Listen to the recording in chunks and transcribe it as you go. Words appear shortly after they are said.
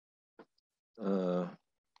Uh,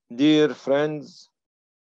 Dear friends,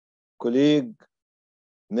 colleagues,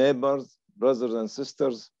 neighbors, brothers and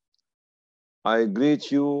sisters, I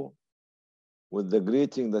greet you with the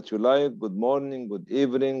greeting that you like. Good morning, good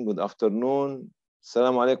evening, good afternoon.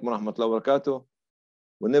 Assalamu alaikum wa rahmatullahi wa barakatuh.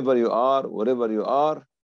 Whenever you are, wherever you are,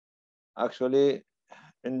 actually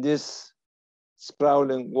in this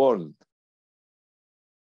sprawling world.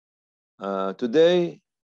 Today,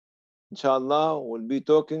 inshallah, we'll be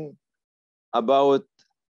talking about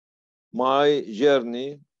my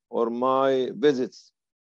journey or my visits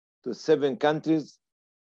to 7 countries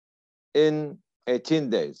in 18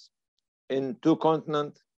 days, in 2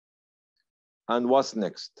 continents, and what's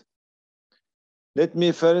next. Let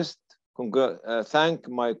me first thank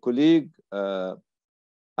my colleague Aya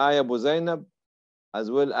Abu Zainab,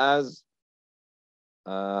 as well as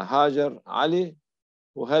Hajar Ali,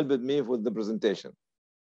 who helped me with the presentation.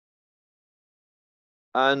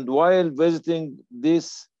 And while visiting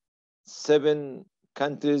these 7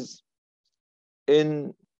 countries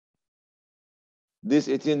in these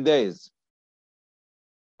 18 days,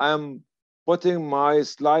 I'm putting my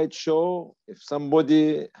slideshow. If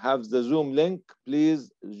somebody has the Zoom link,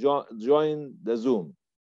 please join the Zoom.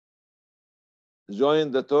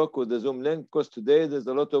 Join the talk with the Zoom link, because today there's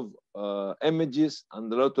a lot of images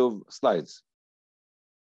and a lot of slides.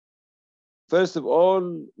 First of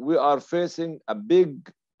all, we are facing a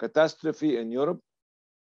big catastrophe in Europe,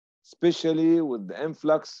 especially with the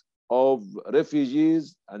influx of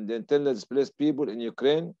refugees and the internally displaced people in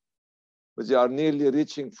Ukraine, which are nearly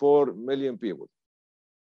reaching 4 million people.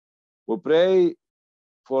 We pray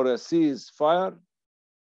for a ceasefire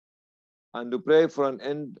and we pray for an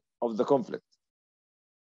end of the conflict.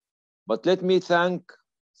 But let me thank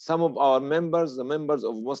some of our members, the members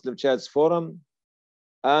of Muslim Chats Forum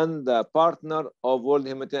and the partner of World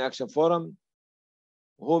Humanitarian Action Forum,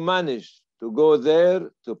 who managed to go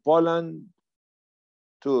there to Poland,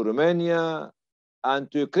 to Romania,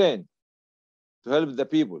 and to Ukraine to help the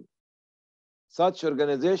people. Such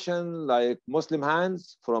organizations like Muslim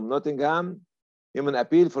Hands from Nottingham, Human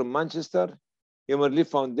Appeal from Manchester, Human Relief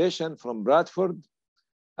Foundation from Bradford,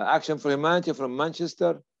 Action for Humanity from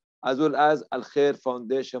Manchester, as well as Al Khair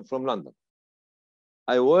Foundation from London.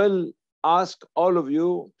 I will ask all of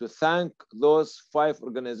you to thank those 5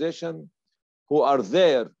 organizations who are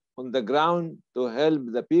there on the ground to help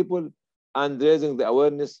the people and raising the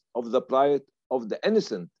awareness of the plight of the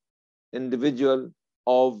innocent individual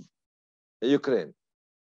of Ukraine.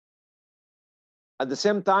 At the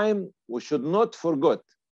same time, we should not forget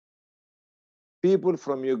people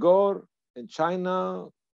from Uyghur in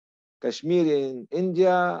China, Kashmir in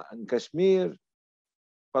India and Kashmir,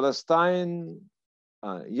 Palestine,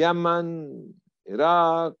 Yemen,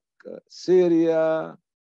 Iraq, Syria,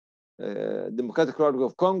 Democratic Republic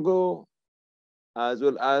of Congo, as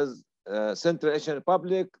well as Central Asian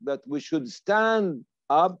Republic, that we should stand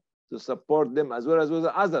up to support them, as well as with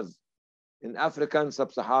others in African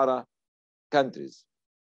sub-Sahara countries.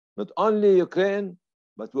 Not only Ukraine,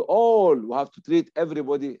 but we all have to treat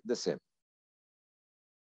everybody the same.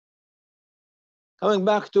 Coming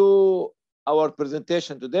back to our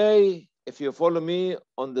presentation today, if you follow me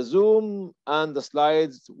on the Zoom and the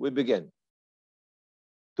slides, we begin.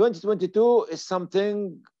 2022 is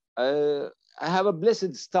something, I have a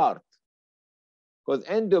blessed start, because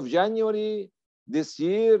end of January this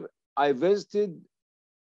year, I visited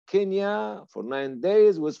Kenya for 9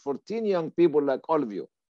 days with 14 young people like all of you,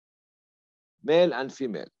 male and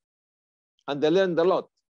female. And I learned a lot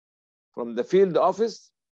from the field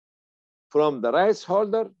office, from the rights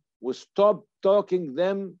holder. We stopped talking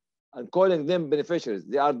them and calling them beneficiaries.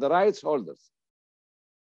 They are the rights holders.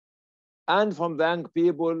 And from the young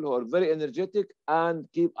people who are very energetic and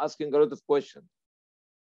keep asking a lot of questions.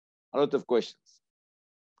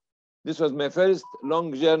 This was my first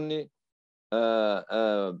long journey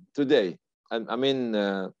today. I mean,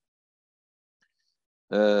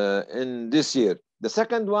 in this year. The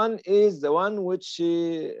second one is the one which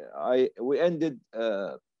we ended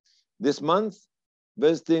this month,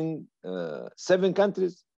 visiting 7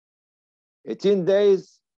 countries, 18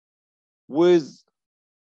 days, with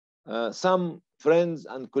some friends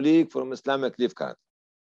and colleagues from Islamic Relief Council.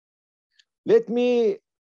 Let me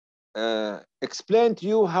explain to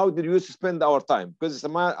you how did we used to spend our time, because it's a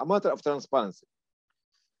matter of transparency.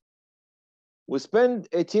 We spend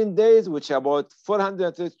 18 days, which are about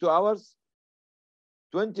 432 hours,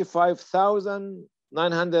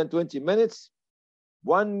 25,920 minutes,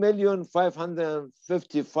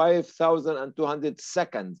 1,555,200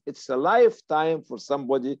 seconds. It's a lifetime for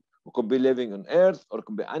somebody who could be living on earth, or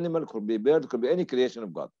could be animal, could be bird, could be any creation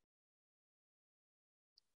of God.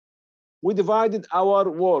 We divided our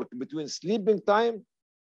work between sleeping time,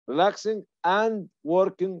 relaxing, and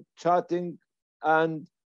working, chatting, and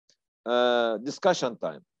discussion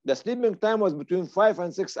time. The sleeping time was between 5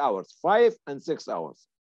 and 6 hours. 5 and 6 hours.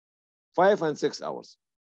 5 and 6 hours,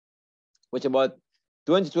 which about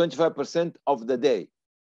 20-25% of the day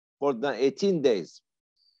for the 18 days.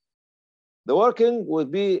 The working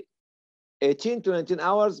would be 18 to 19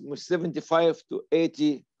 hours, which 75 to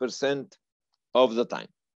 80% of the time.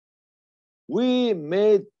 We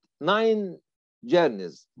made 9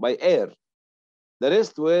 journeys by air. The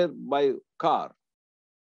rest were by car.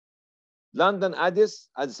 London, Addis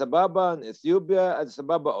Ababa in Ethiopia, Addis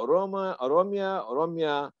Ababa,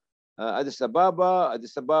 Oromia, Addis Ababa,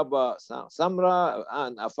 Samra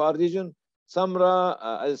and Afar region, Samra,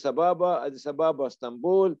 Addis Ababa,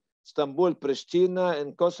 Istanbul, Pristina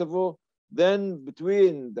in Kosovo. Then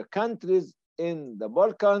between the countries in the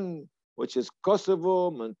Balkan, which is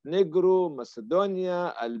Kosovo, Montenegro,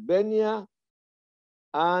 Macedonia, Albania,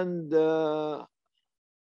 and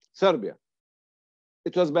Serbia.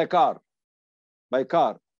 It was by car,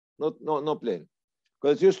 no plane.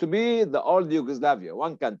 Because it used to be the old Yugoslavia,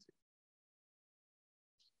 one country.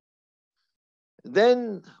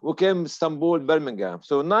 Then we came Istanbul, Birmingham.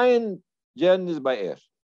 So 9 journeys by air.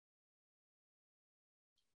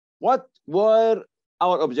 What were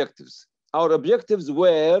our objectives? Our objectives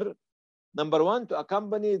were, number 1, to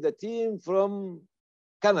accompany the team from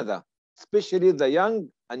Canada, especially the young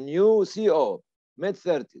and new CEO,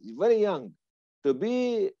 mid-30s, very young, to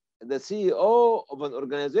be the CEO of an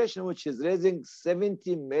organization which is raising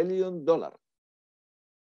 $70 million.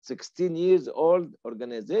 16 years old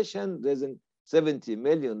organization raising $70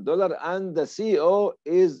 million, and the CEO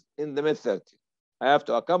is in the mid-30s. I have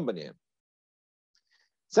to accompany him.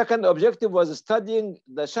 Second objective was studying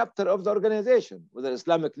the chapter of the organization, whether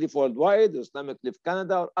Islamic Leaf Worldwide, Islamic Leaf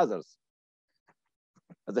Canada, or others.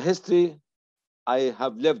 The history I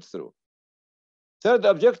have lived through. Third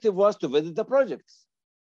objective was to visit the projects.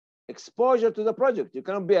 Exposure to the project. You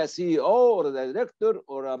cannot be a CEO or a director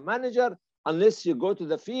or a manager unless you go to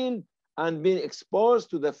the field and be exposed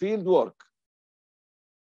to the field work.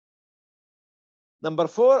 Number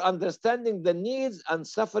 4, understanding the needs and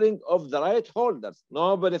suffering of the right holders.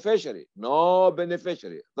 No beneficiary,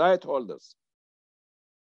 right holders.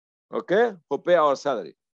 Okay, who pay our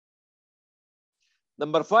salary.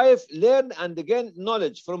 Number 5, learn and gain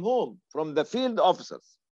knowledge from whom? From the field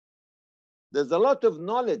officers. There's a lot of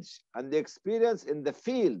knowledge and experience in the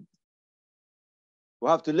field. We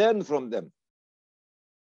have to learn from them.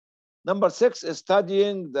 Number 6 is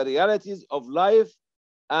studying the realities of life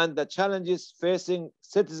and the challenges facing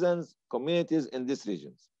citizens, communities in these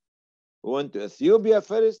regions. We went to Ethiopia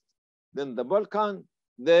first, then the Balkan,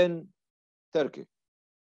 then Turkey,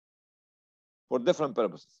 for different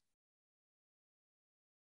purposes.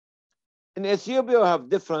 In Ethiopia, we have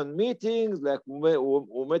different meetings, like we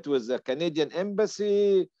met with the Canadian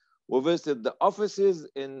Embassy, we visited the offices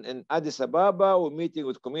in Addis Ababa, we're meeting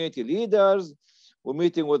with community leaders, we're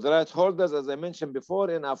meeting with right holders, as I mentioned before,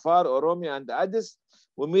 in Afar, Oromia, and Addis.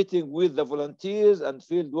 We're meeting with the volunteers and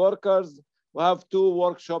field workers. We have 2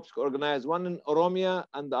 workshops organized, one in Oromia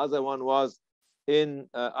and the other one was in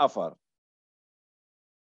Afar.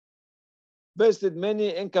 Visited many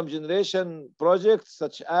income generation projects,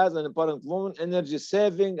 such as an empowering woman, energy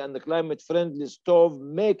saving, and the climate-friendly stove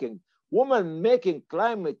making. Women making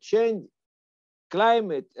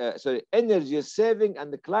energy saving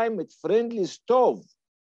and the climate-friendly stove.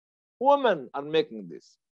 Women are making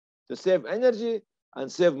this to save energy and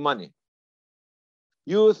save money.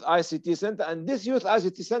 Youth ICT Center, and this Youth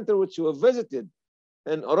ICT Center, which we visited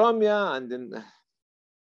in Oromia and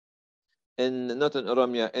in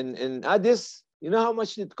Addis, you know how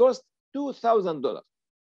much it cost? $2,000.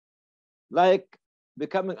 Like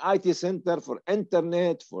becoming IT center for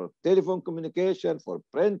internet, for telephone communication, for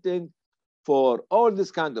printing, for all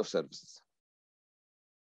this kind of services.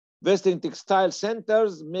 Visiting textile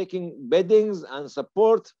centers, making beddings and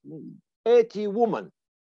support 80 women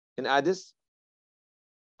in Addis.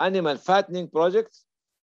 Animal fattening projects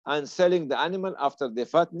and selling the animal after they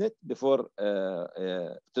fatten it before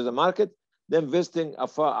to the market. Then visiting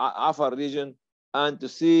Afar region and to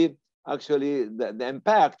see actually the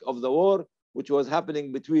impact of the war which was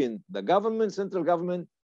happening between the government, central government,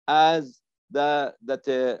 as the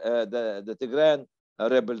Tigrayan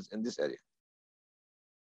rebels in this area.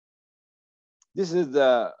 This is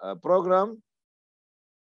the program.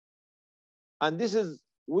 And this is,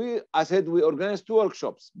 I said we organized 2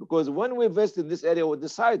 workshops because when we invested in this area, we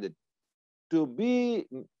decided to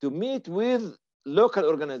meet with local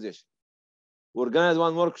organizations. We organized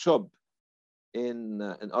one workshop in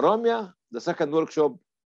Oromia, the second workshop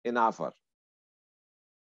in Afar.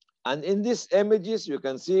 And in these images, you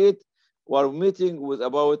can see it. We're meeting with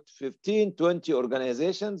about 15, 20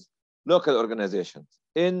 organizations, local organizations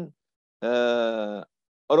in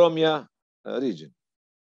Oromia region.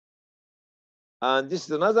 And this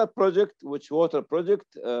is another project, which water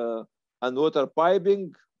project and water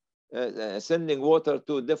piping, sending water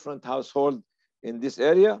to different households in this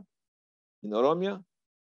area, in Oromia,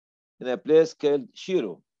 in a place called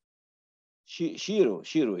Shiro. Shiro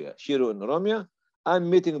in Oromia, and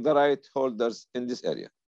meeting the right holders in this area.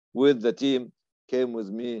 With the team, came with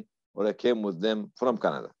me, or I came with them from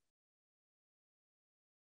Canada.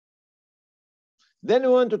 Then we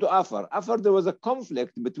went to Afar. Afar, there was a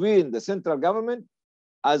conflict between the central government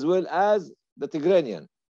as well as the Tigranian.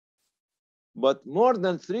 But more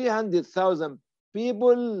than 300,000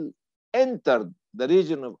 people entered the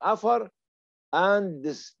region of Afar and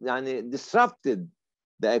disrupted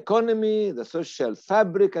the economy, the social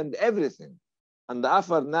fabric, and everything. And the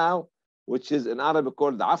Afar now, which is in Arabic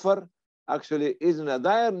called Afar, actually is in a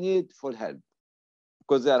dire need for help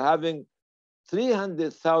because they are having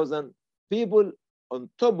 300,000 people on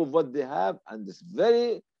top of what they have, and this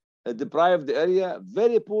very deprived area,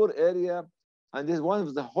 very poor area, and this is one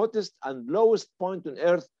of the hottest and lowest point on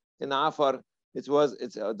earth in Afar.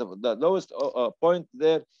 The lowest point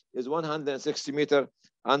there is 160 meters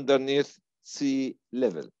underneath sea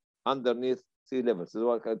level. Underneath sea level,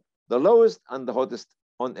 so the lowest and the hottest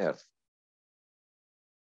on earth.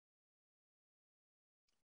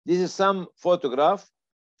 This is some photograph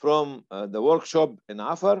from the workshop in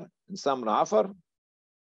Afar, in Samra Afar.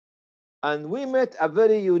 And we met a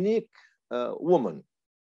very unique woman,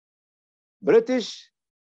 British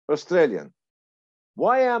Australian.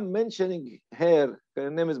 Why I'm mentioning her, her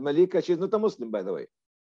name is Malika. She's not a Muslim, by the way.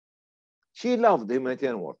 She loved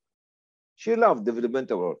humanitarian work. She loved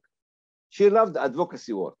developmental work. She loved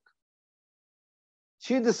advocacy work.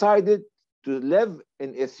 She decided to live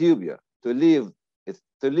in Ethiopia, to leave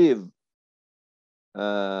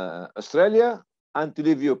Australia and to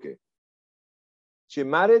leave UK. She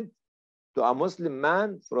married to a Muslim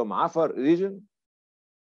man from Afar region,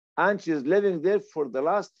 and she's living there for the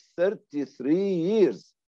last 33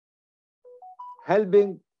 years,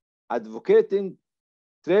 helping, advocating,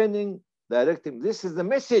 training, directing. This is the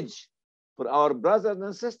message for our brothers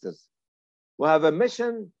and sisters who have a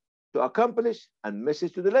mission to accomplish and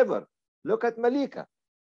message to deliver. Look at Malika.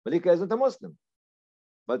 Malika isn't a Muslim,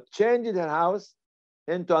 but changed her house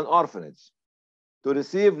into an orphanage to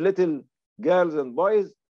receive little girls and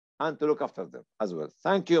boys and to look after them as well.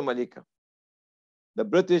 Thank you, Malika. The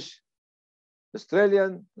British,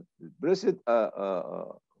 Australian,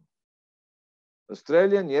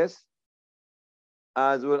 Australian, yes,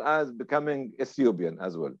 as well as becoming Ethiopian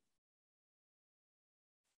as well.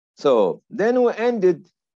 So then we ended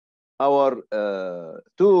our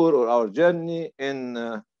tour or our journey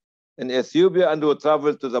in Ethiopia, and we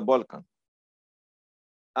traveled to the Balkan.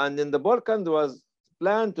 And in the Balkan, there was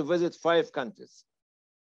planned to visit 5 countries.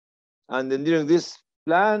 And then during this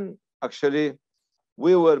plan, actually,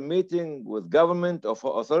 we were meeting with government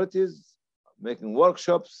authorities, making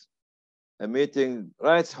workshops, and meeting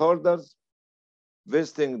rights holders,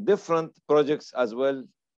 visiting different projects as well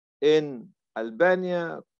in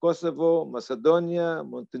Albania, Kosovo, Macedonia,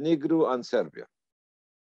 Montenegro, and Serbia.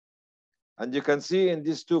 And you can see in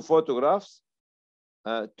these 2 photographs,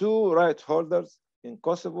 2 rights holders in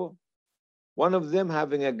Kosovo, one of them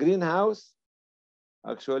having a greenhouse.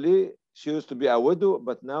 Actually, she used to be a widow,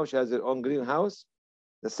 but now she has her own greenhouse.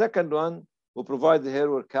 The second one, who provided her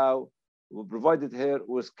with cows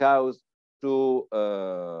to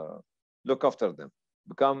look after them,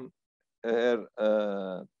 become her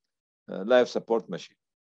life support machine.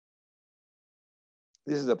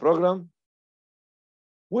 This is the program.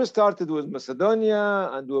 We started with Macedonia,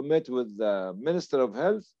 and we met with the Minister of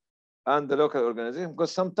Health and the local organization,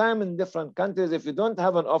 because sometimes in different countries, if you don't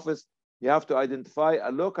have an office, you have to identify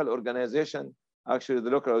a local organization. Actually, the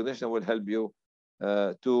local organization will help you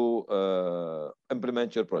to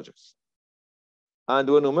implement your projects. And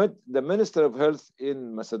when we met the Minister of Health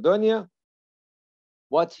in Macedonia,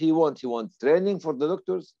 what he wants training for the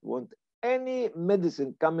doctors, want any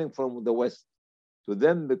medicine coming from the West to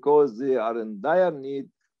them, because they are in dire need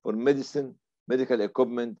for medicine, medical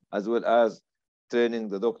equipment, as well as training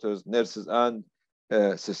the doctors, nurses, and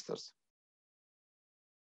sisters.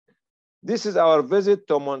 This is our visit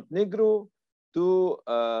to Montenegro, to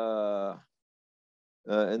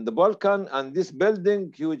in the Balkan, and this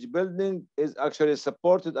building, huge building, is actually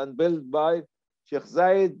supported and built by Sheikh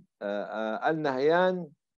Zayed Al Nahyan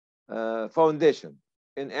Foundation.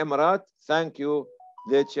 in Emirat. Thank you,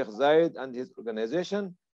 late Sheikh Zayed and his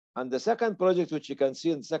organization. And the second project, which you can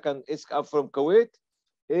see in the second, is up from Kuwait,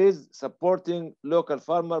 is supporting local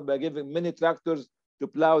farmer by giving many tractors to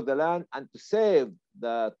plow the land and to save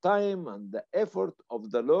the time and the effort of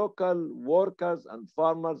the local workers and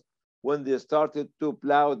farmers when they started to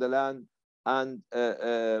plow the land and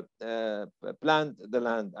plant the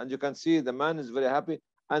land. And you can see the man is very happy.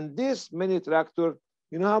 And this mini tractor,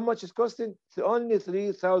 you know how much it's costing? It's only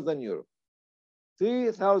 3,000 euro.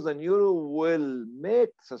 3,000 euro will make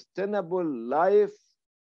sustainable life,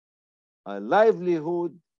 a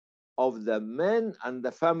livelihood of the men and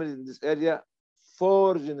the family in this area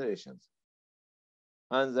for generations.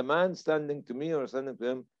 And the man standing to me or standing to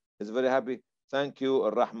him is very happy. Thank you,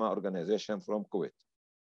 Al-Rahma organization from Kuwait.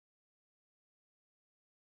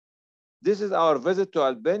 This is our visit to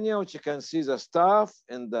Albania, which you can see the staff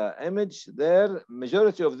in the image there.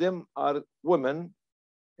 Majority of them are women.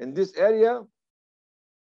 In this area,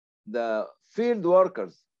 the field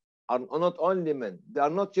workers are not only men, they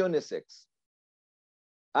are not unisex.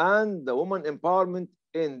 And the woman empowerment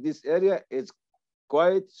in this area is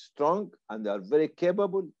quite strong, and they are very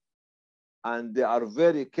capable, and they are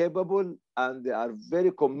very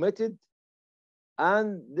committed,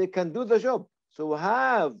 and they can do the job. So we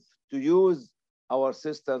have to use our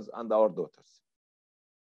sisters and our daughters.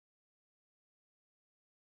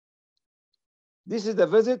 This is the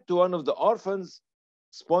visit to one of the orphans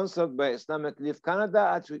sponsored by Islamic Relief Canada.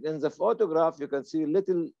 Actually, in the photograph, you can see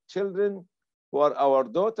little children who are our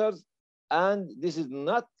daughters. And this is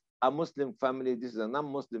not a Muslim family. This is a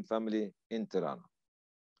non-Muslim family in Tirana.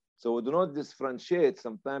 So we do not differentiate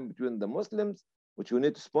sometimes between the Muslims, which we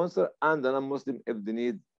need to sponsor, and the non-Muslim if they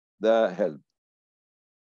need the help.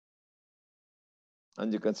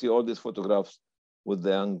 And you can see all these photographs with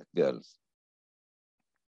the young girls.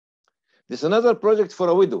 This is another project for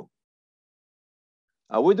a widow.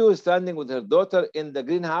 A widow is standing with her daughter in the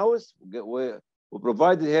greenhouse. We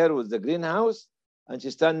provided her with the greenhouse, and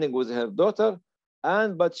she's standing with her daughter.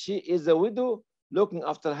 But she is a widow looking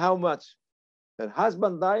after how much? Her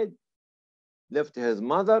husband died, left his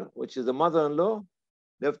mother, which is a mother-in-law,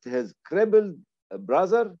 left his crippled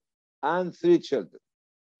brother, and 3 children.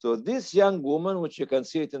 So this young woman, which you can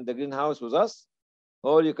see it in the greenhouse with us,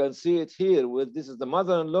 or you can see it here with, this is the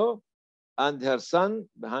mother-in-law and her son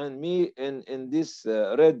behind me in this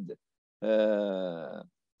red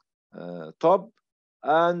top.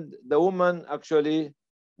 And the woman actually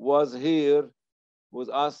was here with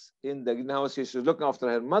us in the greenhouse. She's looking after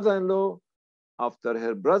her mother-in-law, after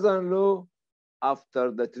her brother-in-law, after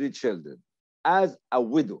the 3 children, as a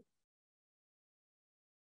widow.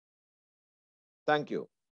 Thank you.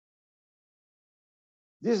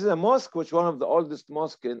 This is a mosque, which is one of the oldest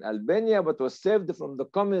mosques in Albania, but was saved from the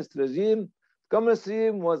communist regime. The communist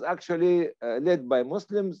regime was actually led by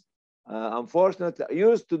Muslims. Unfortunately,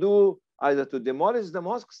 used to do either to demolish the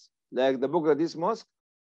mosques, like the Bugradis Mosque,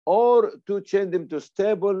 or to change them to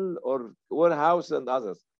stable or warehouse and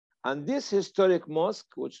others. And this historic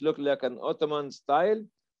mosque, which looked like an Ottoman style,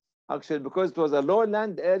 actually, because it was a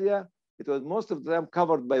lowland area, it was most of the time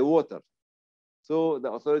covered by water. So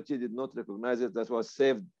the authority did not recognize it. That was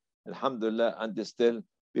saved, alhamdulillah, and still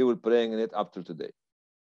people praying in it up to today.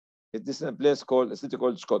 It is in a city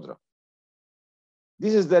called Shkodra.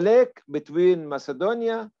 This is the lake between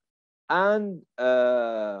Macedonia and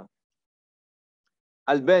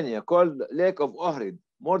Albania, called Lake of Ohrid.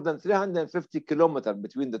 More than 350 kilometers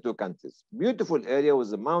between the 2 countries. Beautiful area with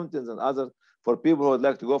the mountains and others. For people who would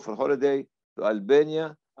like to go for holiday to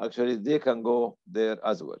Albania, actually they can go there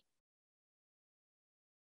as well.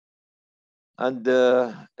 And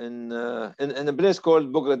in a place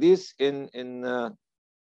called Bugradis in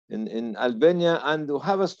Albania. And we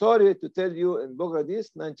have a story to tell you in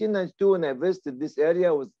Bugradis. 1992, when I visited this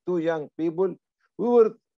area with 2 young people, we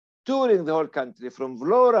were touring the whole country from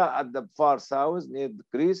Vlora at the far south near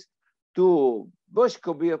Greece to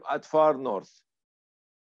Boshkobi at far north.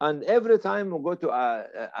 And every time we go to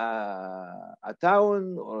a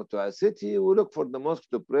town or to a city, we look for the mosque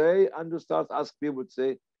to pray, and we start ask people to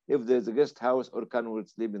say if there's a guest house or can we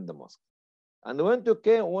sleep in the mosque. And when we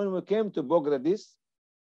came to Bogradis,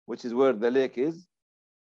 which is where the lake is,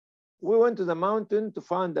 we went to the mountain to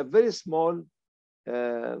find a very small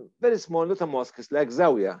little mosque. It's like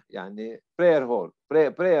Zawiya, yani prayer hall,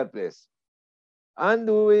 prayer place. And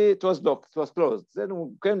it was locked, it was closed. Then we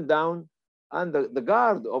came down, and the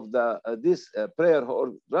guard of this prayer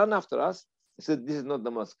hall ran after us. He said, "This is not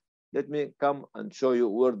the mosque. Let me come and show you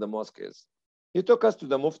where the mosque is." He took us to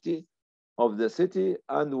the mufti of the city,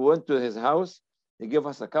 and we went to his house. He gave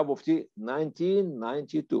us a cup of tea,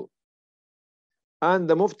 1992. And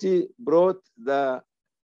the Mufti brought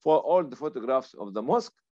for all the photographs of the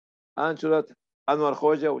mosque, and showed Anwar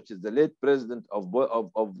Khoja, which is the late president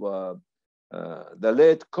the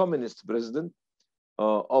late communist president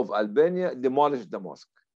of Albania, demolished the mosque.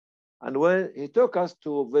 And when he took us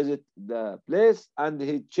to visit the place, and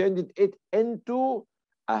he changed it into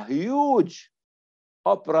a huge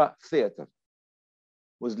opera theater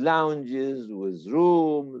with lounges, with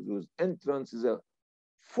rooms, with entrances,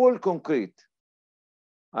 full concrete,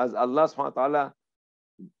 as Allah subhanahu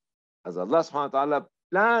wa ta'ala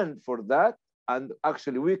planned for that. And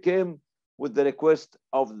actually we came with the request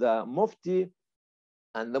of the Mufti,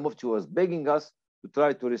 and the Mufti was begging us to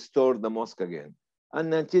try to restore the mosque again. And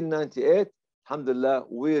 1998, alhamdulillah,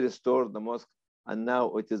 we restored the mosque, and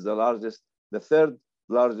now it is the third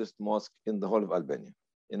largest mosque in the whole of Albania,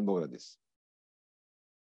 in Bangladesh.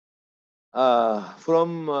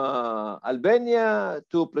 From Albania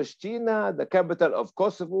to Pristina, the capital of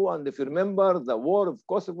Kosovo, and if you remember the war of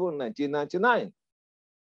Kosovo in 1999,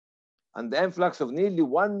 and the influx of nearly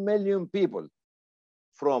 1 million people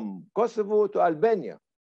from Kosovo to Albania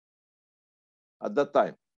at that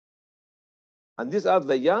time. And these are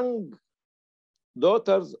the young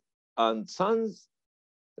daughters and sons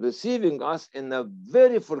receiving us in a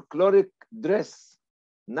very folkloric dress,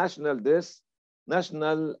 national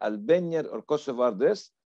Albanian or Kosovar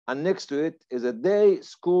dress. And next to it is a day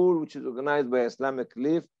school which is organized by Islamic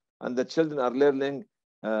Relief, and the children are learning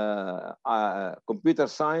computer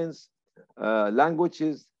science,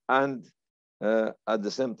 languages, and at the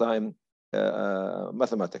same time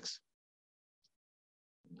mathematics.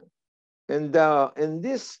 In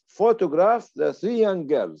this photograph, the three young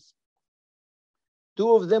girls,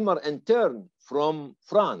 two of them are interned from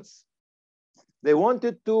France. They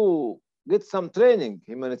wanted to get some training,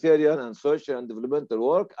 humanitarian and social and developmental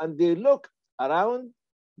work, and they looked around,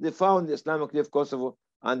 they found the Islamic Relief Kosovo,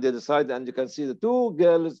 and they decided, and you can see the two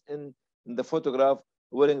girls in the photograph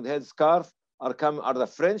wearing the headscarf are the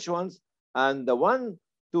French ones, and the one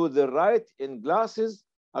to the right in glasses,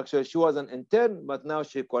 actually she was an intern, but now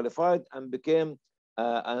she qualified and became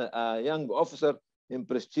a young officer in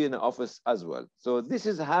Pristina office as well. So this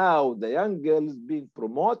is how the young girls being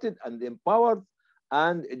promoted and empowered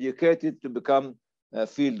and educated to become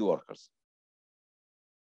field workers.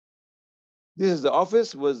 This is the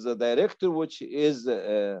office with the director, which is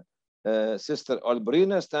Sister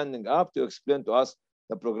Albrina, standing up to explain to us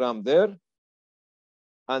the program there.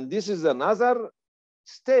 And this is another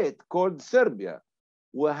state called Serbia.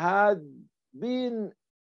 We had been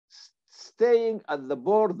staying at the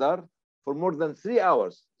border for more than 3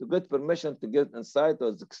 hours to get permission to get inside. It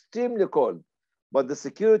was extremely cold, but the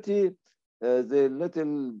security, they're a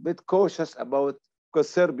little bit cautious about, because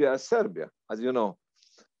Serbia is Serbia, as you know,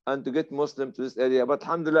 and to get Muslim to this area. But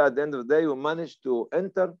alhamdulillah, at the end of the day, we managed to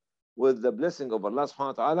enter with the blessing of Allah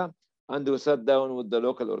subhanahu wa ta'ala, and we sat down with the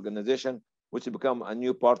local organization, which become a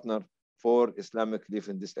new partner for Islamic Relief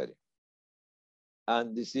in this area.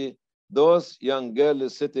 And you see those young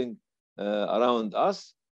girls sitting around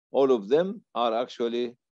us, all of them are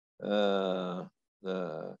actually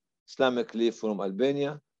Islamic Relief from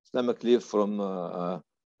Albania, Islamic Relief from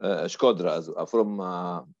Shkodra, from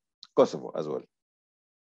Kosovo as well.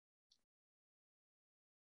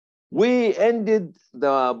 We ended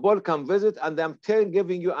the Balkan visit, and I'm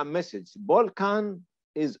giving you a message. Balkan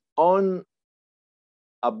is on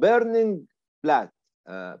a burning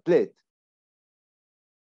plate,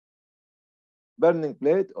 burning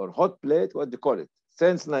plate or hot plate, what do you call it,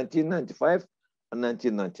 since 1995 and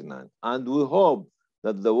 1999. And we hope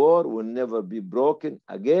that the war will never be broken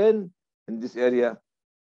again in this area,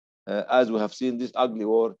 as we have seen this ugly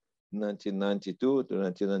war in 1992 to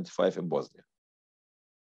 1995 in Bosnia.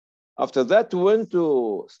 After that, we went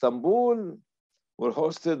to Istanbul. We're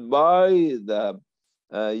hosted by the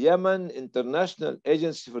Yemen International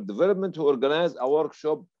Agency for Development, who organized a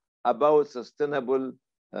workshop about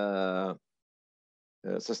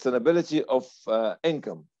sustainability of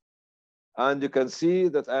income. And you can see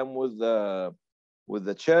that I'm with the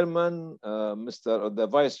chairman, the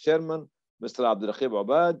vice chairman, Mr. Abdulraqib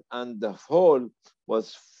Abad, and the hall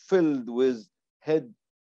was filled with head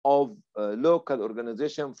of local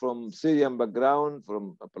organization from Syrian background,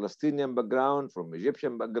 from a Palestinian background, from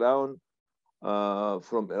Egyptian background,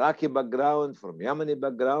 from Iraqi background, from Yemeni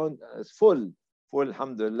background. It's full,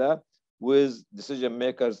 alhamdulillah, with decision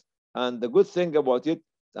makers. And the good thing about it,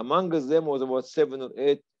 among them was about 7 or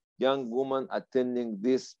 8 young women attending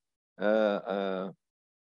this high-level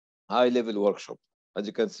workshop. As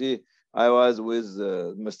you can see, I was with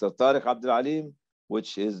Mr. Tariq Abdul Alim,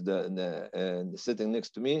 which is sitting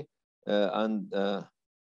next to me, and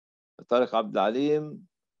Tariq Abdul Alim,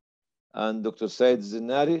 and Dr. Said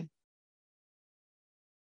Zinari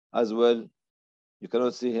as well. You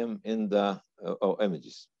cannot see him in the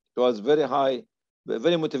images. It was very high,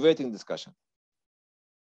 very motivating discussion.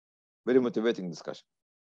 Very motivating discussion.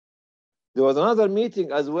 There was another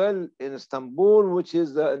meeting as well in Istanbul, which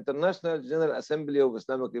is the International General Assembly of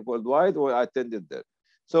Islamic People Worldwide, where I attended there.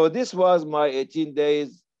 So this was my 18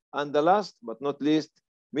 days. And the last but not least,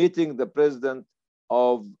 meeting the president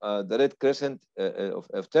of the Red Crescent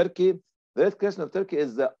of Turkey. The Red Crescent of Turkey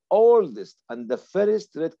is the oldest and the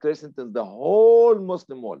first Red Crescent in the whole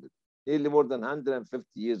Muslim world, nearly more than 150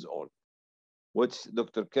 years old, which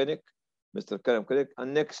Dr. Koenig, Mr. Karim Koenig,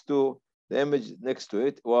 and next to the image next to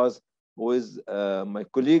it was with my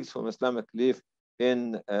colleagues from Islamic Relief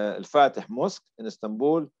in Al-Fatih Mosque in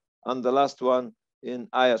Istanbul, and the last one in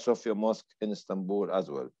Hagia Sophia Mosque in Istanbul as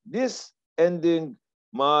well. This ending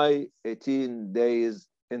my 18 days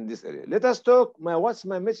in this area. Let us talk, what's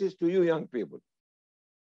my message to you young people?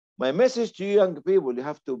 My message to you young people, you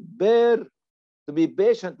have to be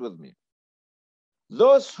patient with me.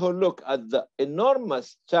 Those who look at the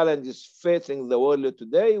enormous challenges facing the world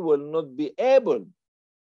today will not be able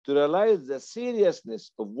to realize the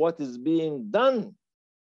seriousness of what is being done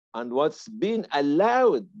and what's being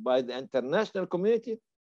allowed by the international community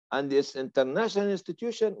and this international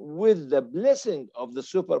institution with the blessing of the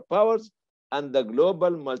superpowers and the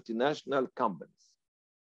global multinational companies.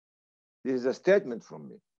 This is a statement from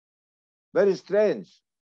me. Very strange.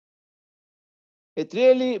 It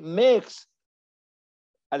really makes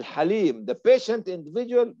Al-Halim, the patient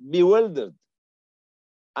individual, bewildered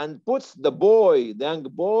and puts the boy, the young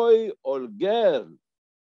boy or girl,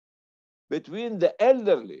 between the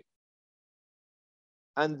elderly,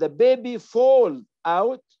 and the baby falls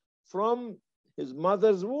out from his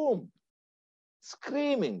mother's womb,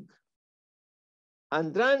 screaming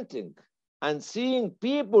and ranting and seeing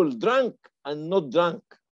people drunk and not drunk,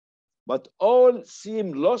 but all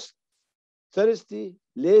seem lost, thirsty,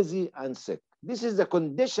 lazy, and sick. This is the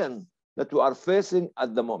condition that we are facing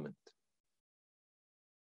at the moment.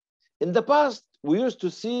 In the past, we used to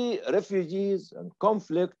see refugees and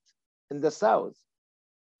conflict in the south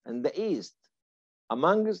and the east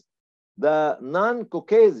amongst the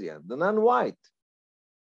non-Caucasian, the non-white.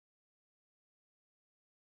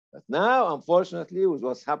 But now, unfortunately, with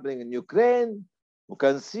what's happening in Ukraine, we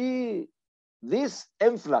can see this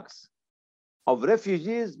influx of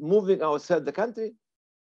refugees moving outside the country,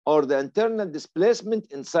 or the internal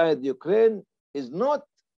displacement inside Ukraine is not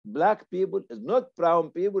black people, is not brown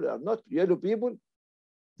people, are not yellow people.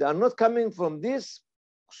 They are not coming from these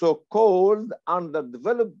so-called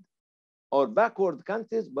underdeveloped or backward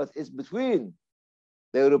countries, but it's between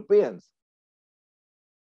the Europeans,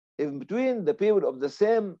 in between the people of the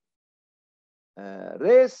same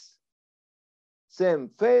race, same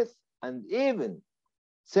faith, and even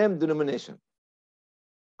same denomination,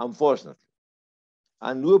 unfortunately.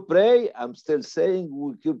 And we pray, I'm still saying,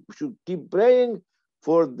 we should keep praying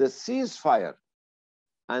for the ceasefire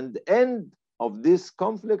and the end of this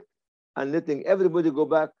conflict and letting everybody go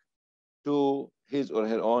back to his or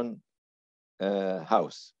her own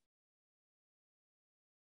house.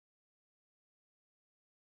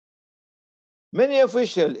 Many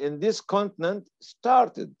officials in this continent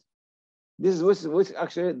started, this is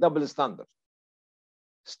actually double standard,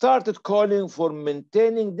 started calling for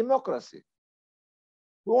maintaining democracy.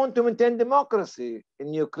 We want to maintain democracy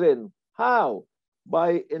in Ukraine. How?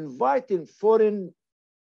 By inviting foreign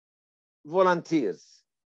volunteers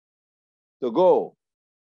to go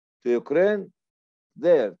to Ukraine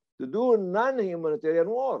there to do non-humanitarian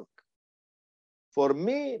work. For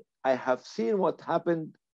me, I have seen what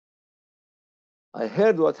happened. I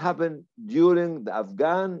heard what happened during the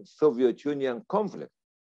Afghan-Soviet Union conflict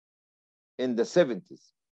in the 70s.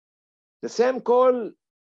 The same call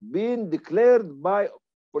being declared by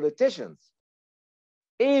politicians.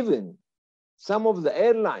 Even some of the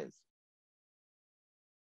airlines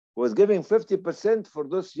was giving 50% for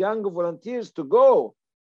those young volunteers to go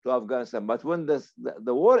to Afghanistan. But when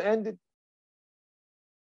the war ended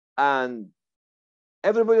and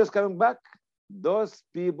everybody was coming back, those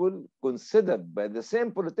people considered by the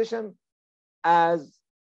same politician as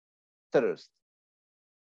terrorists.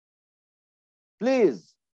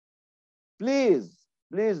 Please, please,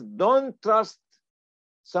 please don't trust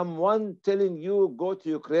someone telling you go to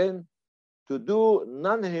Ukraine to do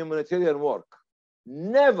non-humanitarian work.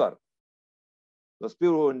 Never. Those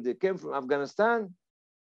people, when they came from Afghanistan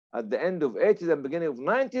at the end of 80s and beginning of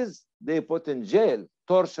 90s, they put in jail,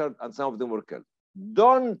 tortured, and some of them were killed.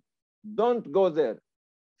 Don't go there.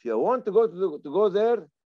 If you want to go there,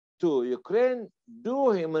 to Ukraine,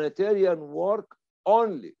 do humanitarian work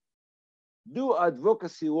only. Do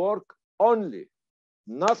advocacy work only.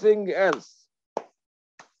 Nothing else.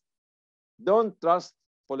 Don't trust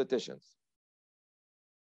politicians.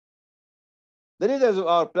 The leaders of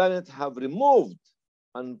our planet have removed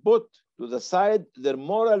and put to the side their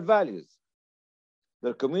moral values,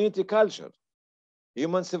 their community culture,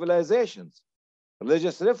 human civilizations,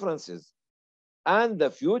 religious references, and the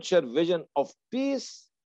future vision of peace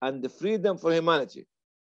and the freedom for humanity.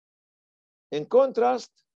 In contrast,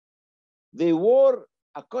 they wore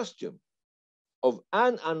a costume of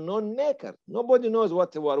an unknown maker. Nobody knows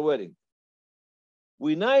what they were wearing.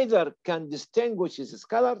 We neither can distinguish its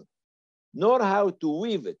color nor how to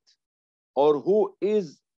weave it or who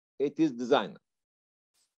is its designer.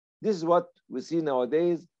 This is what we see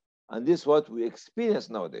nowadays, and this is what we experience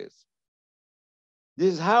nowadays.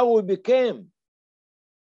 This is how we became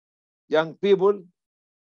young people.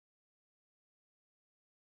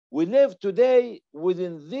 We live today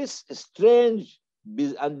within this strange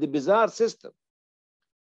and bizarre system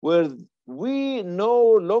where we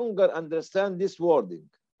no longer understand this wording.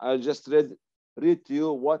 I'll just read to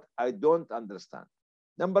you what I don't understand.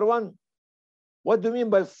 Number one, what do you mean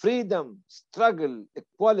by freedom, struggle,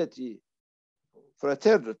 equality,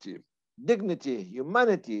 fraternity, dignity,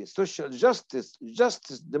 humanity, social justice,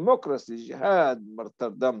 democracy, jihad,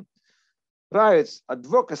 martyrdom, rights,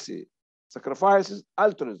 advocacy, sacrifices,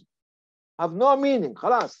 altruism? Have no meaning.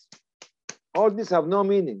 Khalas. All these have no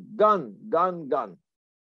meaning. Gone, gone, gone.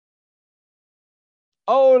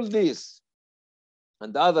 All these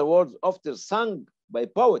and other words often sung by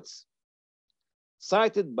poets,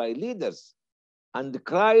 cited by leaders, and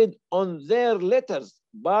cried on their letters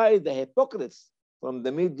by the hypocrites from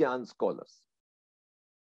the media and scholars.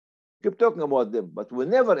 Keep talking about them, but we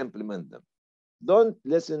never implement them. Don't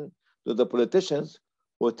listen to the politicians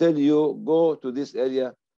who tell you go to this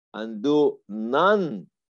area and do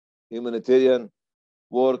non-humanitarian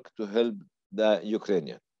work to help the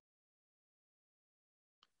Ukrainian.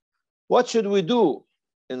 What should we do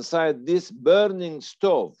inside this burning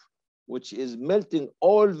stove, which is melting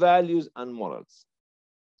all values and morals?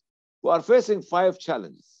 We are facing 5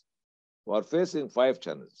 challenges.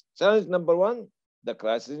 Challenge number 1, the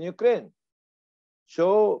crisis in Ukraine.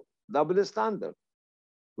 Show double standard.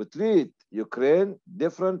 We treat Ukraine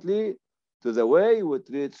differently to the way we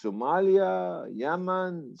treat Somalia,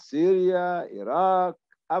 Yemen, Syria, Iraq,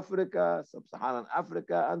 Africa, Sub-Saharan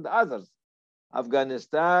Africa, and others.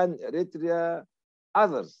 Afghanistan, Eritrea,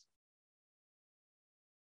 others.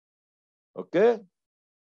 Okay?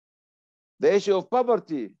 The issue of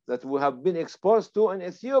poverty that we have been exposed to in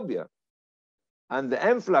Ethiopia, and the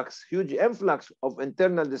influx, huge influx of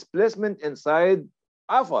internal displacement inside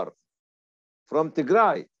Afar from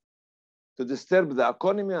Tigray to disturb the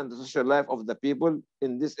economy and the social life of the people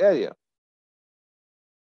in this area.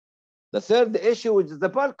 The third issue is the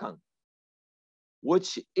Balkan,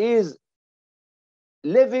 which is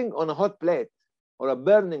living on a hot plate or a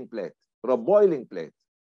burning plate or a boiling plate.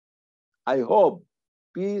 I hope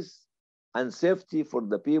peace and safety for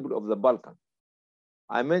the people of the Balkan.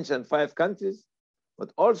 I mentioned 5 countries,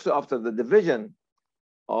 but also after the division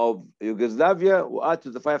of Yugoslavia, we add to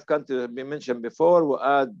the 5 countries we mentioned before, we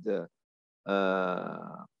add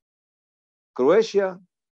Croatia,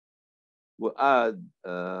 we add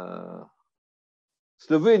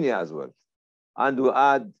Slovenia as well, and we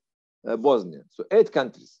add Bosnia. So 8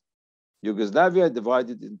 countries. Yugoslavia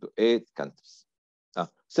divided into 8 countries.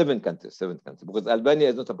 7 countries, because Albania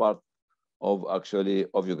is not a part of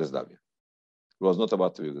Yugoslavia. It was not a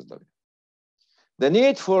part of Yugoslavia. The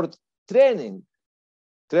need for training,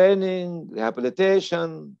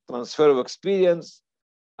 rehabilitation, transfer of experience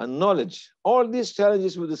and knowledge. All these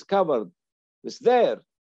challenges we discovered is there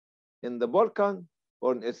in the Balkan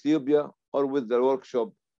or in Ethiopia or with the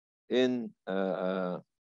workshop in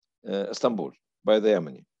Istanbul by the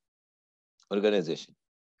Yemeni organization.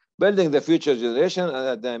 Building the future generation,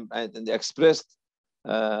 and expressed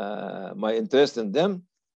my interest in them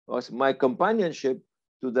was my companionship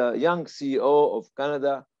to the young CEO of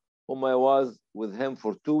Canada, whom I was with him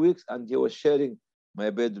for 2 weeks, and he was sharing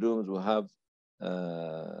my bedrooms we have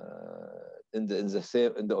in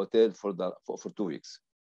the hotel for 2 weeks.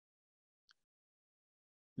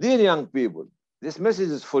 Dear young people, this message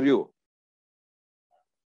is for you.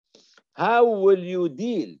 How will you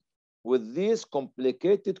deal with these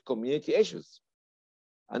complicated community issues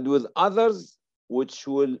and with others which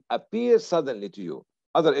will appear suddenly to you,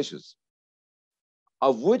 other issues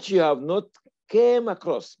of which you have not came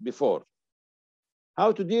across before?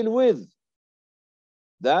 How to deal with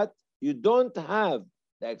that? You don't have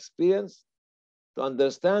the experience to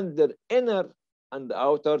understand their inner and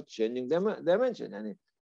outer changing dimension. And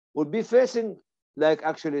we'll be facing, like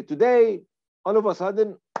actually today, all of a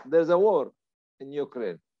sudden, there's a war in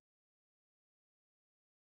Ukraine.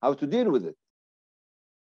 How to deal with it?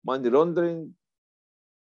 Money laundering,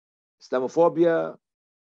 Islamophobia,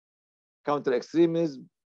 counter-extremism,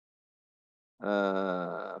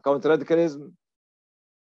 counter-radicalism,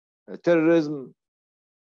 terrorism,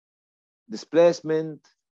 displacement.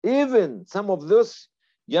 Even some of those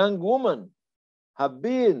young women have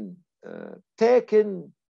been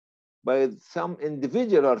taken by some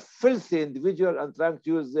individual or filthy individual and trying to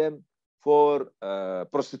use them for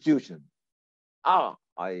prostitution.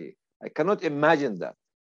 I cannot imagine that.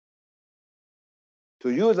 To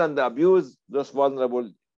use and abuse those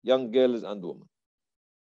vulnerable young girls and women.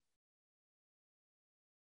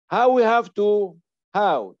 How to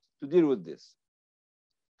deal with this?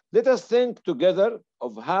 Let us think together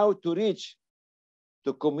of how to reach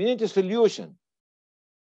to community solution.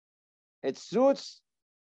 Its roots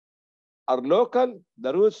are local.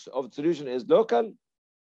 The roots of the solution is local,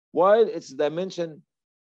 while its dimension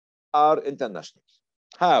are international.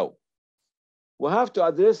 How? We have to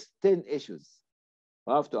address 10 issues.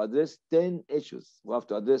 We have to address 10 issues. We have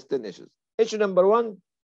to address 10 issues. Issue number 1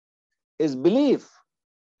 is belief,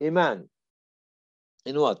 iman.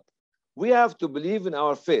 In what? We have to believe in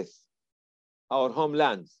our faith, our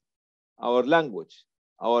homelands, our language,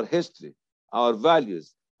 our history, our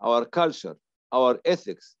values, our culture, our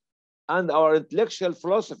ethics, and our intellectual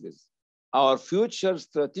philosophies, our future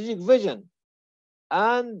strategic vision,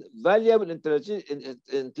 and valuable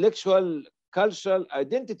intellectual cultural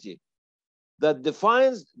identity that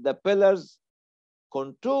defines the pillars,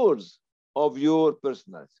 contours of your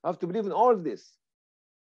personality. You have to believe in all this.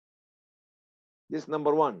 This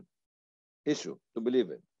number 1 issue to believe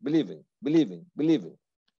in. Believing.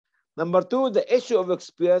 Number 2, the issue of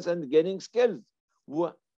experience and gaining skills.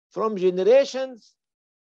 From generations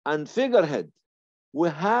and figurehead, we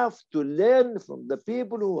have to learn from the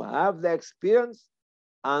people who have the experience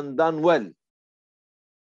and done well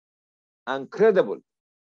and credible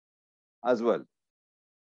as well.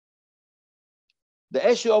 The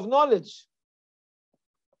issue of knowledge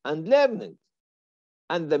and learning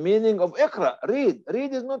and the meaning of Iqra, read.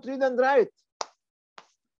 Read is not read and write.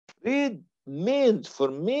 Read means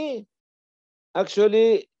for me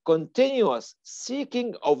actually continuous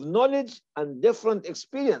seeking of knowledge and different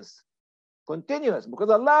experience. Continuous, because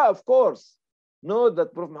Allah, of course, knows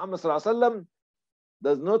that Prophet Muhammad ﷺ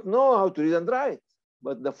does not know how to read and write.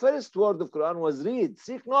 But the first word of Quran was read,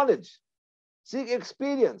 seek knowledge, seek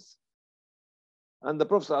experience. And the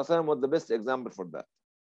Prophet ﷺ was the best example for that.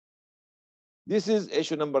 This is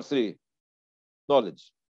issue number 3,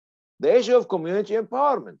 knowledge. The issue of community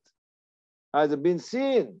empowerment has been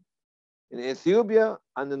seen in Ethiopia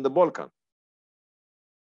and in the Balkan.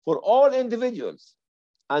 For all individuals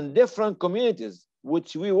and different communities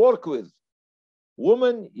which we work with,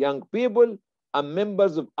 women, young people, and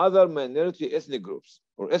members of other minority ethnic groups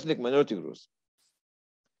or ethnic minority groups.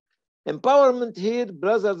 Empowerment here,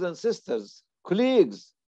 brothers and sisters,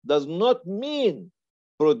 colleagues, does not mean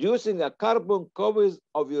producing a carbon copies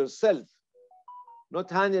of yourself. Not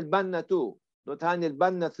Hani al-Banna 2, not Hani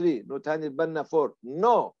al-Banna 3, not Hani al-Banna 4.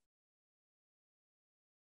 No.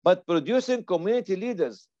 But producing community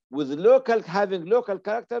leaders with having local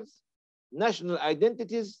characters, national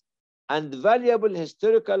identities, and valuable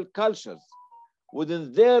historical cultures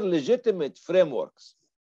within their legitimate frameworks.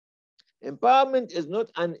 Empowerment is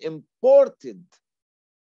not an imported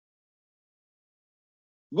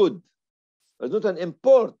good. It's not an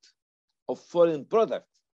import of foreign product,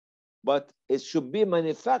 but it should be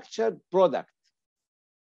manufactured product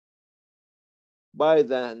by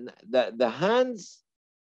the hands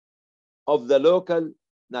of the local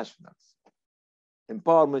nationals.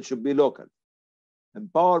 Empowerment should be local.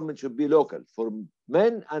 Empowerment should be local for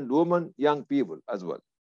men and women, young people as well.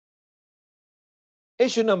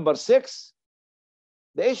 Issue number 6,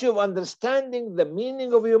 the issue of understanding the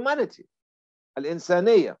meaning of humanity,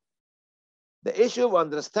 al-insaniyya. The issue of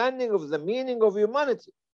understanding of the meaning of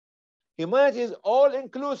humanity. Humanity is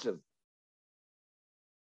all-inclusive,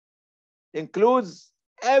 includes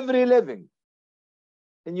every living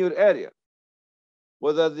in your area,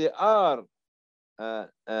 whether they are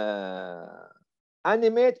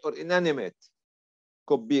animate or inanimate.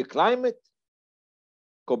 Could be climate,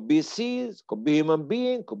 could be seas, could be human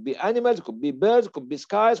being, could be animals, could be birds, could be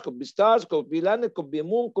skies, could be stars, could be land, could be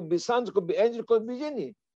moon, could be suns, could be angels, could be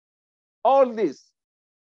genie. All these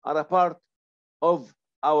are a part of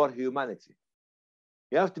our humanity.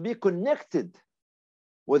 You have to be connected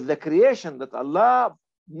with the creation that Allah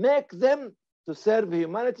make them to serve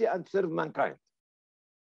humanity and serve mankind.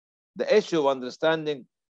 The issue of understanding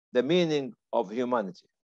the meaning of humanity.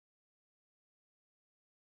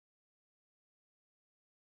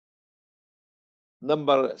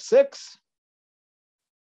 Number 6,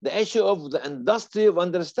 the issue of the industry of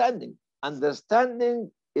understanding.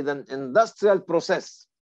 Understanding is an industrial process.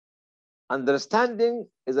 Understanding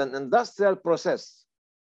is an industrial process.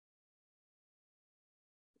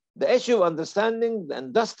 The issue of understanding, the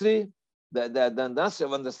industry, the industry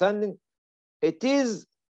of understanding, it is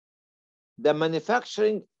the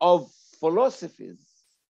manufacturing of philosophies.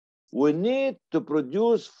 We need to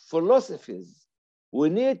produce philosophies. We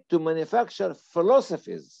need to manufacture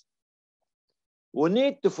philosophies. We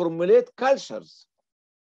need to formulate cultures.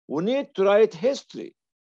 We need to write history.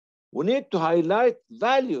 We need to highlight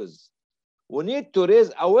values. We need to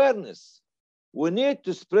raise awareness. We need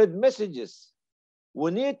to spread messages.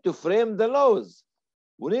 We need to frame the laws.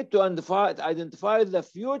 We need to identify the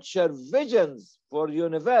future visions for the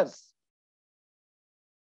universe.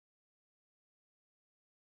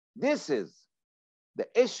 This is the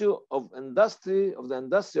issue of the industry of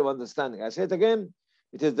understanding. I say it again,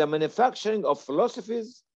 it is the manufacturing of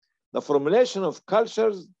philosophies, the formulation of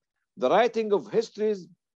cultures, the writing of history,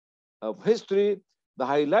 the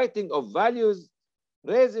highlighting of values,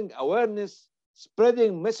 raising awareness,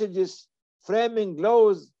 spreading messages, framing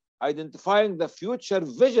laws, identifying the future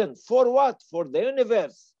vision for what? For the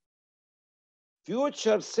universe.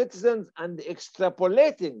 Future citizens and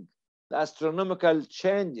extrapolating the astronomical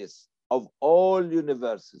changes of all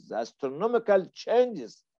universes, the astronomical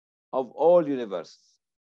changes of all universes.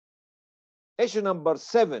 Issue number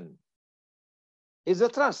 7 is a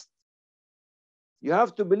trust. You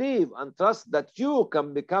have to believe and trust that you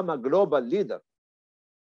can become a global leader.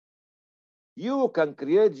 You can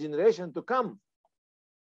create generation to come.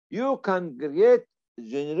 You can create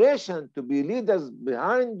generation to be leaders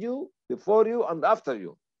behind you, before you, and after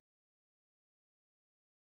you.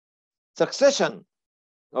 Succession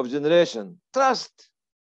of generation, trust,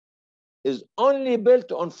 is only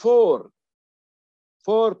built on four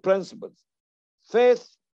principles: faith,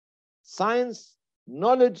 science,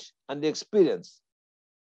 knowledge, and experience.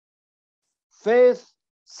 Faith,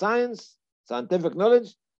 science, scientific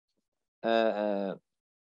knowledge,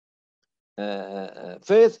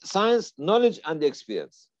 faith, science, knowledge, and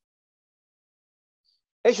experience.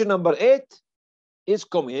 Issue number 8 is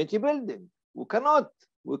community building. We cannot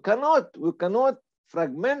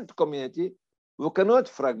fragment community. We cannot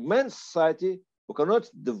fragment society. We cannot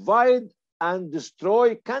divide and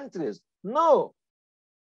destroy countries. No.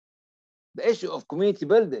 The issue of community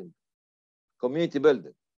building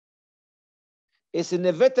is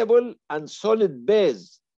inevitable and solid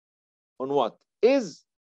base on what? Is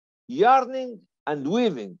yarning and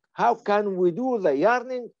weaving. How can we do the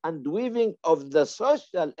yarning and weaving of the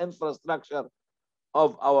social infrastructure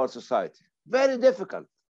of our society? Very difficult.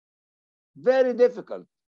 Very difficult.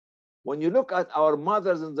 When you look at our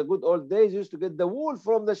mothers in the good old days, used to get the wool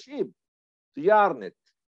from the sheep to yarn it,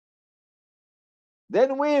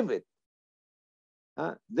 then weave it,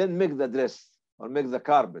 then make the dress, or make the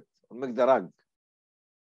carpet, or make the rug.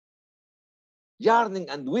 Yarning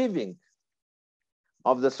and weaving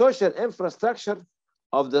of the social infrastructure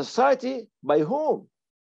of the society by whom?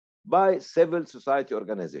 By civil society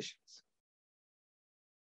organizations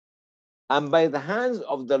and by the hands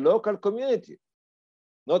of the local community,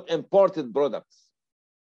 not imported products.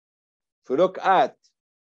 If you look at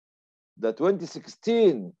the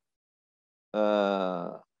 2016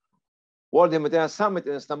 World Humanitarian Summit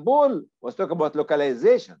in Istanbul, was talking about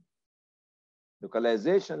localization.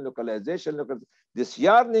 This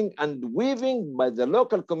yarning and weaving by the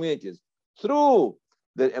local communities through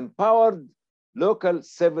the empowered local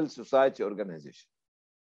civil society organization.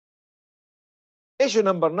 Issue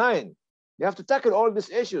number 9, you have to tackle all these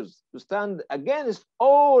issues to stand against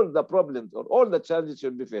all the problems or all the challenges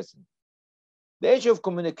you'll be facing. The issue of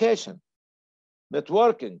communication,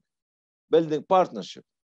 networking, building partnership.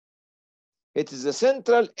 It is a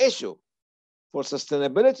central issue for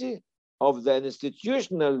sustainability of the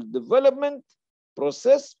institutional development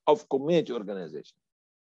process of community organization.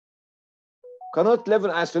 Cannot live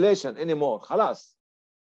in isolation anymore. Khalas.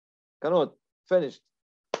 Cannot. Finished.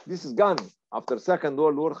 This is gone. After Second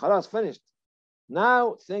World War, khalas, finished.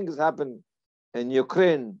 Now things happen in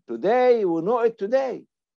Ukraine today. We know it today.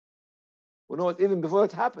 We know it even before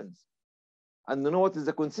it happens. And we know what is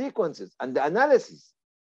the consequences and the analysis.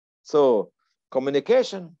 So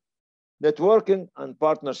communication, networking, and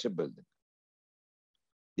partnership building.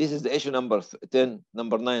 This is the issue number 10,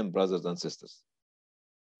 number 9, brothers and sisters.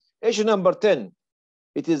 Issue number 10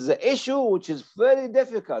 It is the issue which is very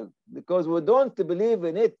difficult because we don't believe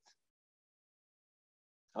in it,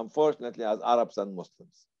 unfortunately, as Arabs and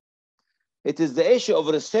Muslims. It is the issue of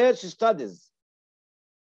research studies.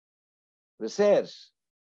 Research,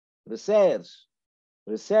 research,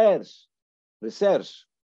 research, research,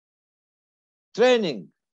 training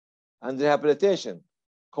and rehabilitation,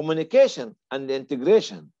 communication and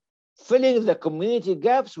integration, filling the community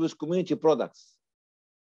gaps with community products.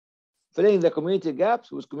 Filling the community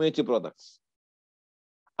gaps with community products.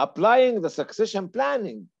 Applying the succession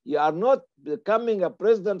planning. You are not becoming a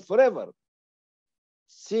president forever,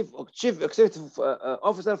 chief executive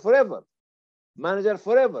officer forever, manager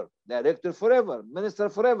forever, director forever, minister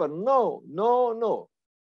forever. No, no, no.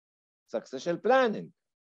 Succession planning.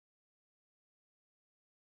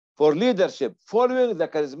 For leadership, following the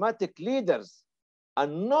charismatic leaders,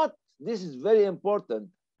 and not, this is very important,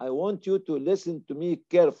 I want you to listen to me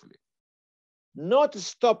carefully, not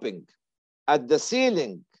stopping at the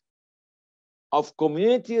ceiling of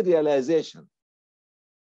community realization.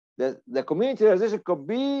 The community realization could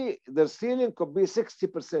be, the ceiling could be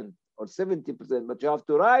 60% or 70%, but you have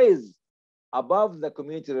to rise above the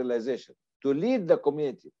community realization, to lead the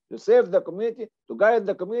community, to save the community, to guide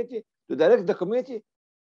the community, to direct the community,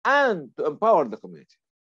 and to empower the community.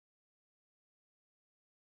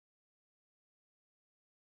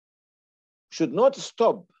 Should not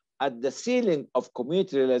stop at the ceiling of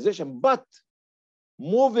community realization, but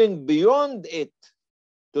moving beyond it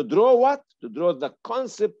to draw what? To draw the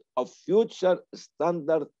concept of future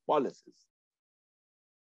standard policies.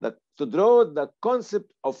 To draw the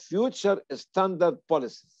concept of future standard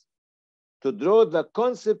policies. To draw the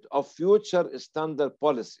concept of future standard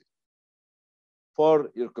policy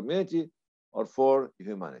for your community or for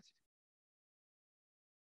humanity.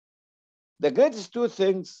 The greatest two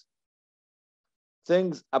things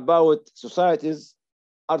about societies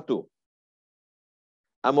are two: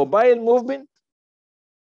 a mobile movement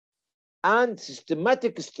and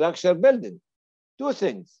systematic structure building. Two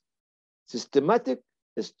things: systematic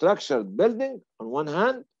structured building on one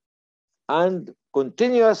hand, and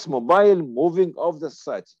continuous mobile moving of the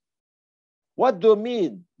society. What do we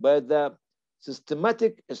mean by the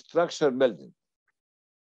systematic structure building?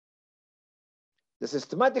 The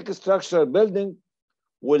systematic structure building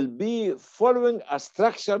will be following a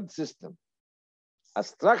structured system. A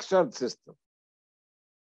structured system.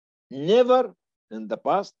 Never in the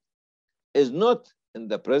past, is not in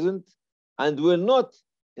the present, and will not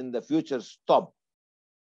in the future stop.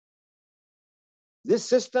 This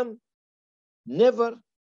system never,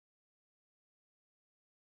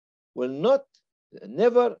 will not,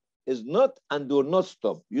 never, is not, and will not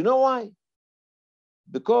stop. You know why?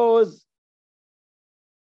 Because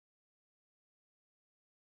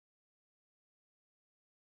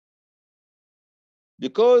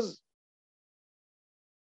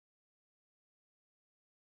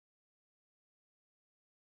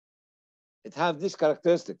it has these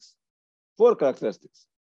characteristics, 4 characteristics.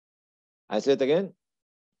 I say it again.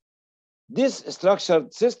 This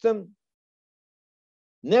structured system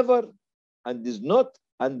never, and is not,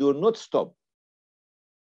 and will not stop.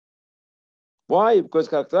 Why? Because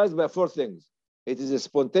characterized by 4 things. It is a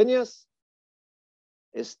spontaneous,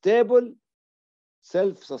 a stable,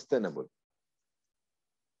 self-sustainable.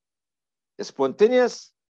 A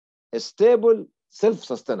spontaneous, a stable,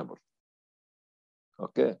 self-sustainable.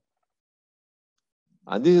 Okay?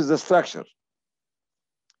 And this is the structure.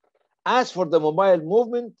 As for the mobile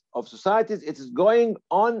movement of societies, it is going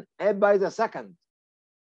on by the second,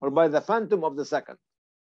 or by the phantom of the second.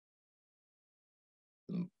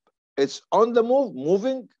 It's on the move,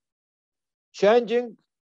 moving, changing,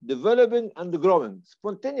 developing, and growing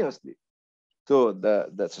spontaneously. So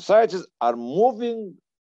the societies are moving,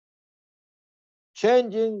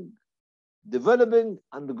 changing, developing,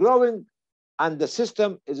 and growing, and the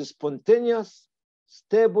system is spontaneous,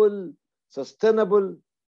 stable, sustainable,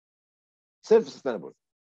 self-sustainable.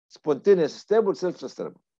 Spontaneous, stable,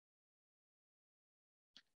 self-sustainable.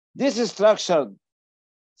 This structured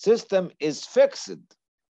system is fixed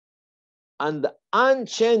and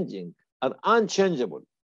unchanging and unchangeable.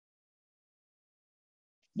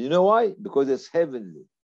 Do you know why? Because it's heavenly.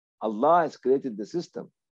 Allah has created the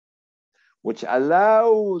system which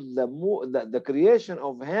allows the creation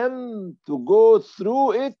of Him to go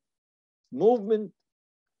through it, movement,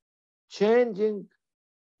 changing,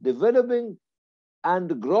 developing,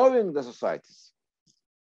 and growing the societies.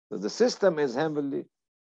 So the system is heavenly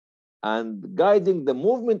and guiding the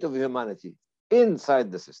movement of humanity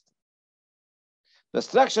inside the system. The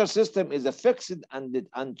structure system is a fixed and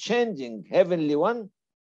unchanging heavenly one,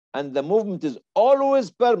 and the movement is always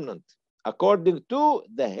permanent according to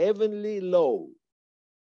the heavenly law.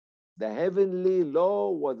 The heavenly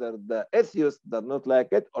law, whether the atheists does not like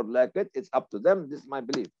it or like it, it's up to them. This is my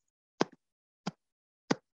belief.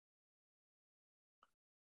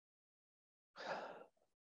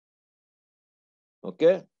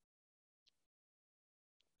 Okay?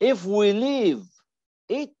 If we leave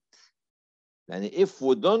it, and if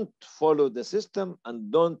we don't follow the system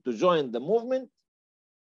and don't join the movement,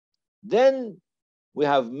 then we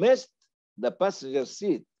have missed the passenger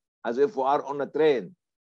seat, as if we are on a train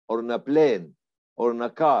or on a plane or in a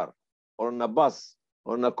car or on a bus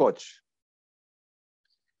or on a coach.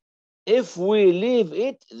 If we leave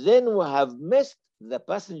it, then we have missed the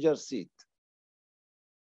passenger seat,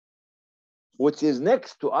 which is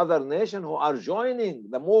next to other nations who are joining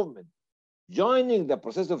the movement, joining the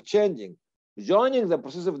process of changing, joining the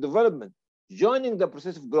process of development, joining the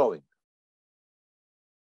process of growing.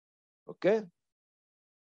 Okay?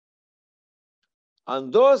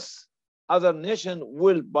 And those other nations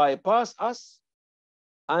will bypass us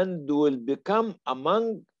and will become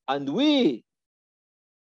among, and we,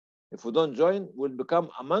 if we don't join, will become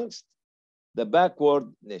amongst the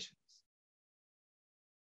backward nations.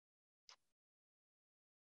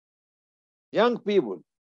 Young people,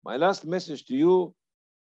 my last message to you,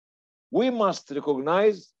 we must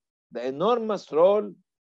recognize the enormous role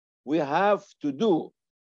we have to do.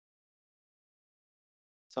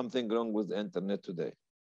 Something wrong with the internet today.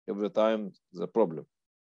 Every time there's a problem.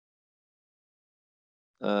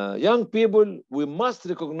 Young people, we must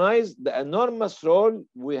recognize the enormous role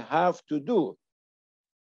we have to do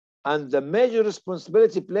and the major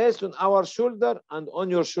responsibility placed on our shoulder and on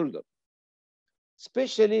your shoulder,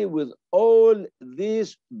 especially with all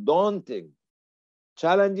these daunting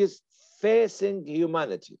challenges facing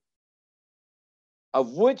humanity,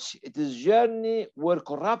 of which it is journey were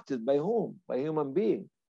corrupted by whom? By human being.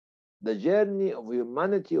 The journey of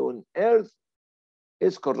humanity on earth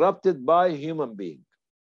is corrupted by human being.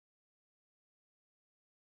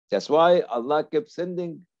 That's why Allah kept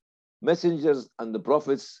sending messengers and the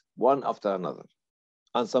prophets one after another.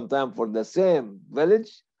 And sometimes for the same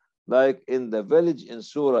village, like in the village in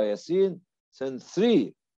Surah Yasin, sent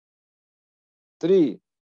three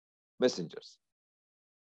messengers.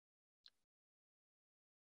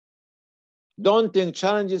 Daunting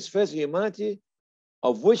challenges face humanity,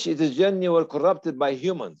 of which it is journey were corrupted by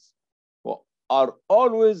humans, who are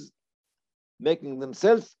always making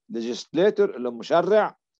themselves legislator, اللي هو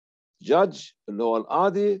مشرع, judge, اللي هو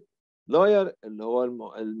القاضي, lawyer, اللي هو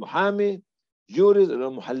المحامي, juries, اللي هو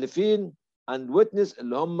المحلفين, and witness,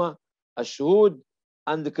 اللي هم الشهود,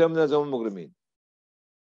 and the criminals, هم المجرمين.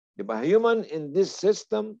 يبقى human in this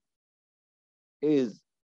system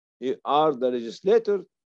are the legislator,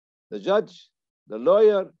 the judge, the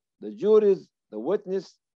lawyer, the juries, the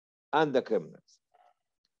witness, and the criminals.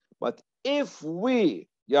 But if we,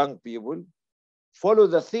 young people, follow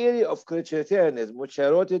the theory of Christianity, which I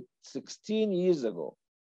wrote it 16 years ago,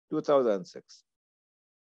 2006,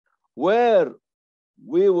 where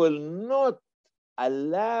we will not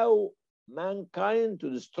allow mankind to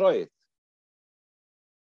destroy it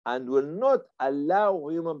and will not allow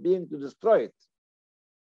human being to destroy it.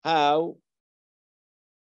 How?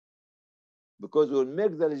 Because we'll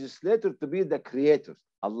make the legislator to be the creator,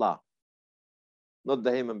 Allah, not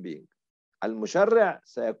the human being. المشرع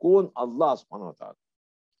سيكون Allah subhanahu wa ta'ala.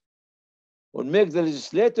 We'll make the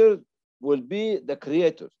legislator will be the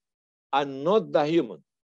creator and not the human.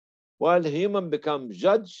 While the human becomes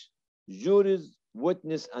judge, juries,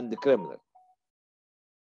 witness, and the criminal.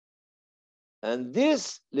 And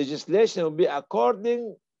this legislation will be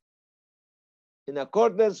in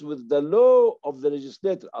accordance with the law of the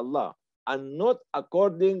legislator, Allah, and not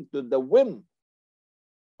according to the whim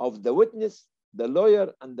of the witness, the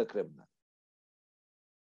lawyer, and the criminal.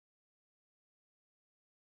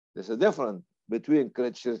 There's a difference between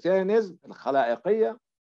Christianism, الخلائقية,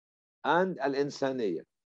 and الإنسانية.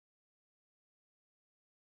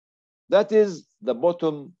 That is the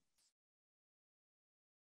bottom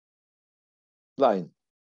line.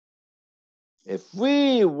 If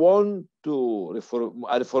we want to reform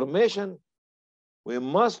a reformation, we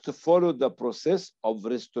must follow the process of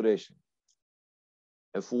restoration.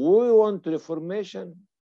 If we want reformation,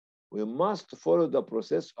 we must follow the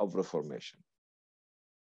process of reformation.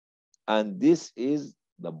 And this is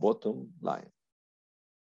the bottom line.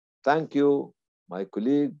 Thank you, my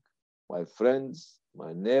colleague, my friends,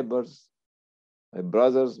 my neighbors, my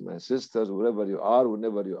brothers, my sisters, wherever you are,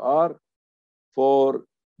 whenever you are, for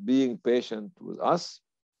being patient with us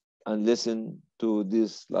and listen to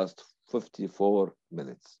this last 54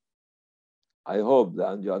 minutes. I hope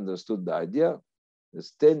that you understood the idea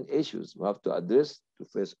There's 10 issues we have to address to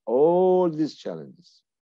face all these challenges.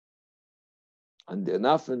 And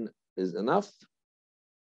enough is enough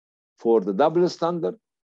for the double standard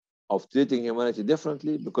of treating humanity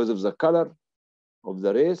differently because of the color, of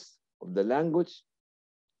the race, of the language,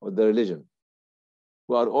 of the religion.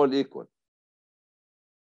 We are all equal.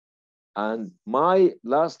 And my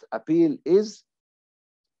last appeal is,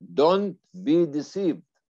 don't be deceived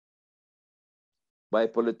by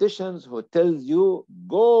politicians who tell you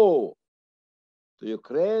go to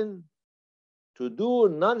Ukraine to do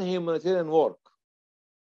non-humanitarian work.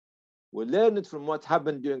 We learned it from what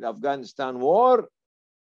happened during Afghanistan war.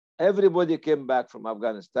 Everybody came back from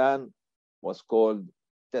Afghanistan was called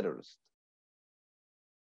terrorist.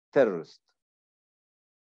 Terrorist.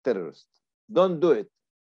 Terrorist. Don't do it.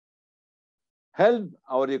 Help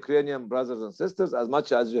our Ukrainian brothers and sisters as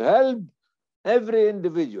much as you help. Every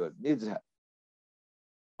individual needs help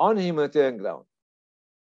on humanitarian ground.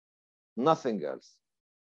 Nothing else.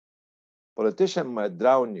 Politicians might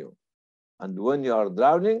drown you. And when you are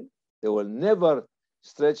drowning, they will never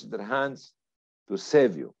stretch their hands to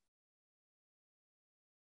save you.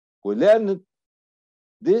 We learned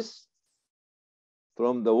this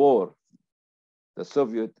from the war, the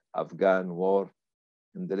Soviet-Afghan war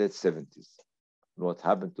in the late 70s. What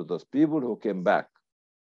happened to those people who came back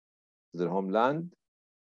to their homeland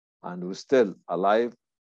and were still alive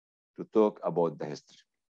to talk about the history.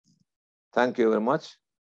 Thank you very much.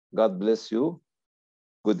 God bless you.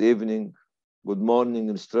 Good evening, good morning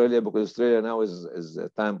in Australia, because Australia now is a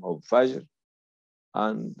time of Fajr.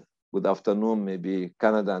 And good afternoon, maybe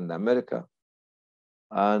Canada and America.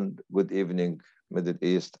 And good evening, Middle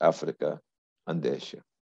East, Africa, and Asia.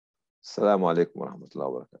 Assalamu alaikum wa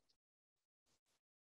rahmatullahi wa barakatuh.